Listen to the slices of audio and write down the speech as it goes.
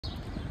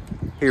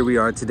Here we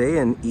are today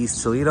in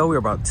East Toledo. We're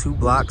about 2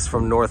 blocks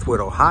from Northwood,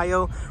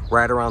 Ohio,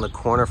 right around the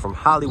corner from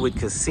Hollywood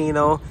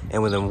Casino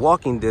and within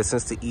walking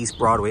distance to East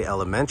Broadway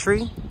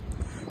Elementary.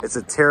 It's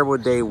a terrible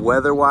day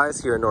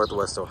weather-wise here in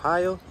Northwest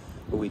Ohio,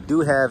 but we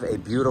do have a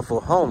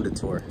beautiful home to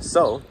tour.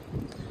 So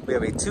we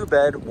have a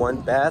 2-bed,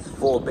 1-bath,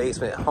 full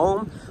basement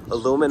home,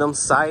 aluminum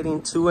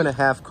siding,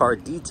 2.5 car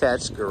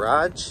detached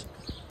garage,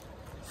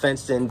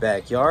 fenced in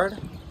backyard,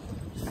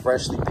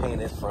 freshly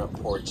painted front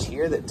porch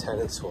here that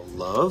tenants will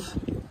love.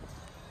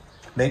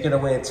 Making our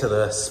way into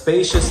the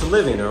spacious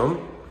living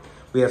room,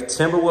 we have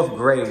Timberwolf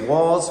gray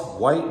walls,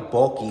 white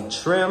bulky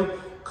trim,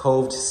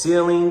 coved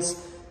ceilings,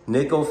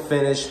 nickel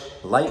finish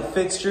light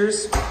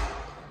fixtures.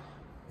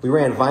 We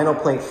ran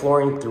vinyl plank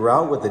flooring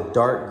throughout with the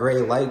dark gray,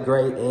 light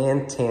gray,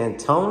 and tan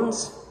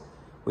tones.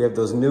 We have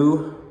those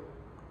new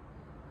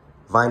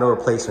vinyl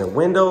replacement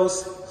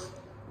windows.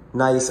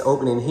 Nice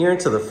opening here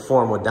into the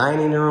formal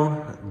dining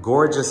room.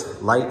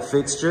 Gorgeous light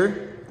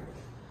fixture.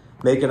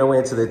 Making our way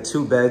into the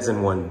 2 beds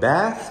and 1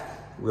 bath.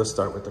 We'll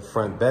start with the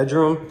front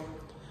bedroom.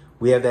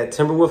 We have that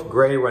Timberwolf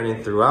gray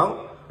running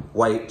throughout,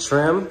 white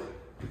trim,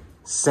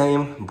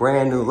 same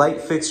brand new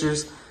light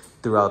fixtures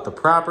throughout the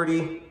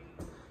property,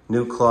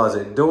 new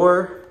closet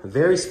door,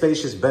 very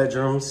spacious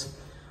bedrooms.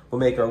 We'll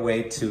make our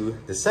way to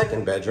the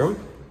 2nd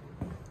bedroom.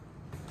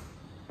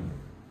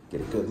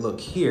 Get a good look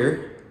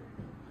here.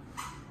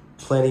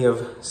 Plenty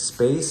of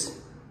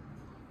space.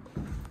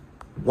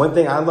 One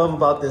thing I love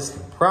about this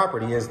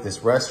property is this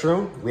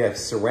restroom. We have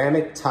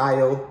ceramic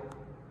tile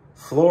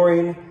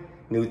flooring,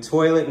 new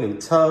toilet, new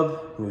tub,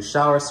 new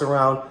shower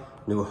surround,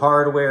 new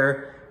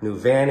hardware, new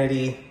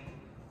vanity,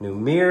 new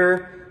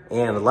mirror,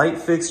 and light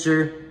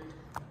fixture.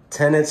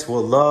 Tenants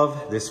will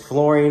love this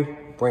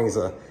flooring. Brings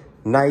a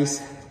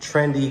nice,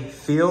 trendy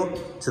feel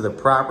to the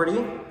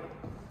property.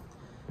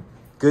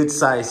 Good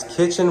sized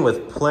kitchen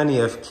with plenty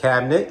of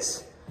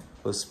cabinets.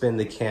 We'll spin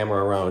the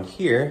camera around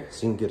here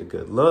so you can get a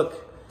good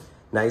look.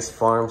 Nice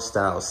farm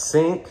style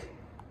sink.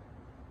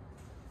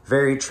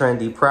 Very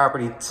trendy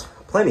property.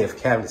 Plenty of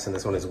cabinets in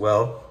this one as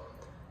well.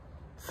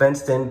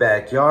 Fenced in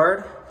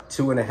backyard,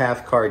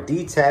 2.5 car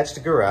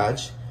detached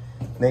garage.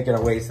 Making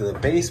our way to the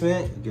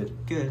basement.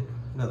 Good,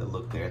 another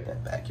look there at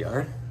that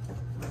backyard.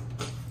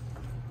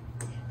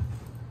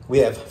 We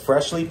have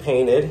freshly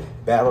painted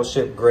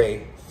battleship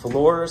gray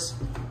floors,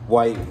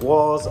 white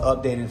walls,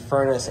 updated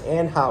furnace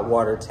and hot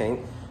water tank,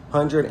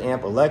 100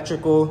 amp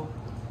electrical.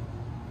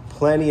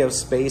 Plenty of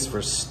space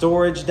for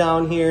storage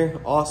down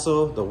here.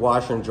 Also the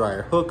washer and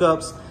dryer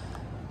hookups.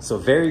 So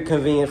very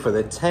convenient for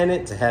the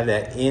tenant to have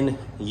that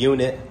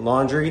in-unit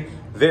laundry.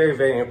 Very,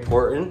 very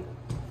important.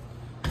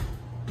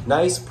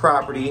 Nice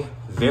property,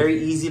 very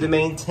easy to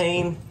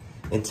maintain,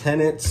 and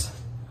tenants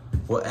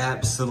will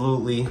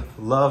absolutely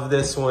love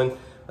this one,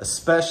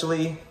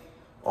 especially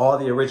all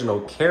the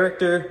original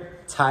character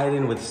tied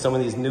in with some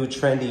of these new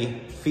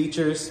trendy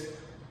features.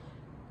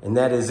 And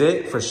that is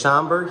it for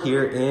Schomberg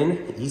here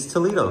in East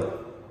Toledo.